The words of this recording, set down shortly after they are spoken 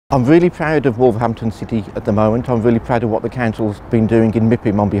I'm really proud of Wolverhampton City at the moment. I'm really proud of what the council's been doing in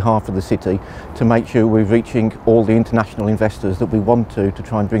MIPIM on behalf of the city to make sure we're reaching all the international investors that we want to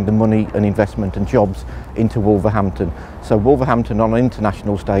try and bring the money and investment and jobs into Wolverhampton. So Wolverhampton on an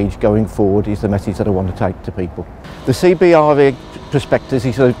international stage going forward is the message that I want to take to people. The CBRE prospectus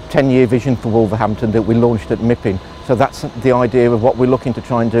is a 10-year vision for Wolverhampton that we launched at MIPIM. So that's the idea of what we're looking to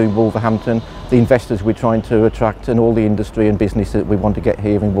try and do in Wolverhampton, the investors we're trying to attract and all the industry and business that we want to get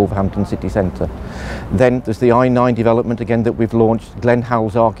here in Wolverhampton city centre. Then there's the I9 development again that we've launched. Glenn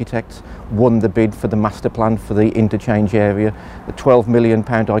Howells Architects won the bid for the Masterplan for the Interchange area. A £12 million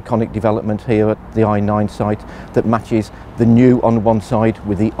iconic development here at the I9 site that matches the new on one side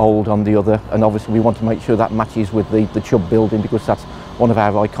with the old on the other, and obviously we want to make sure that matches with the Chubb building because that's one of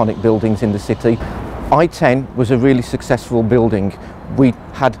our iconic buildings in the city. I10 was a really successful building. We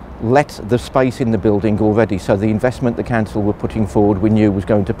had let the space in the building already, so the investment the council were putting forward we knew was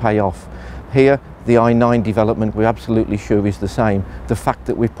going to pay off. Here, the I9 development we're absolutely sure is the same. The fact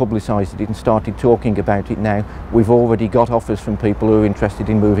that we've publicised it and started talking about it now, we've already got offers from people who are interested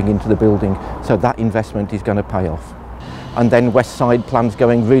in moving into the building, so that investment is going to pay off. And then West Side plans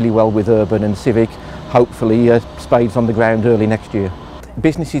going really well with Urban and Civic, hopefully spades on the ground early next year.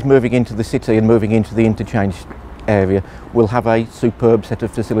 Businesses moving into the city and moving into the Interchange area will have a superb set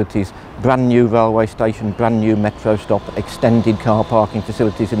of facilities, brand new railway station, brand new metro stop, extended car parking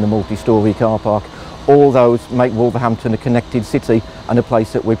facilities in the multi-storey car park. All those make Wolverhampton a connected city and a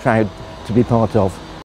place that we're proud to be part of.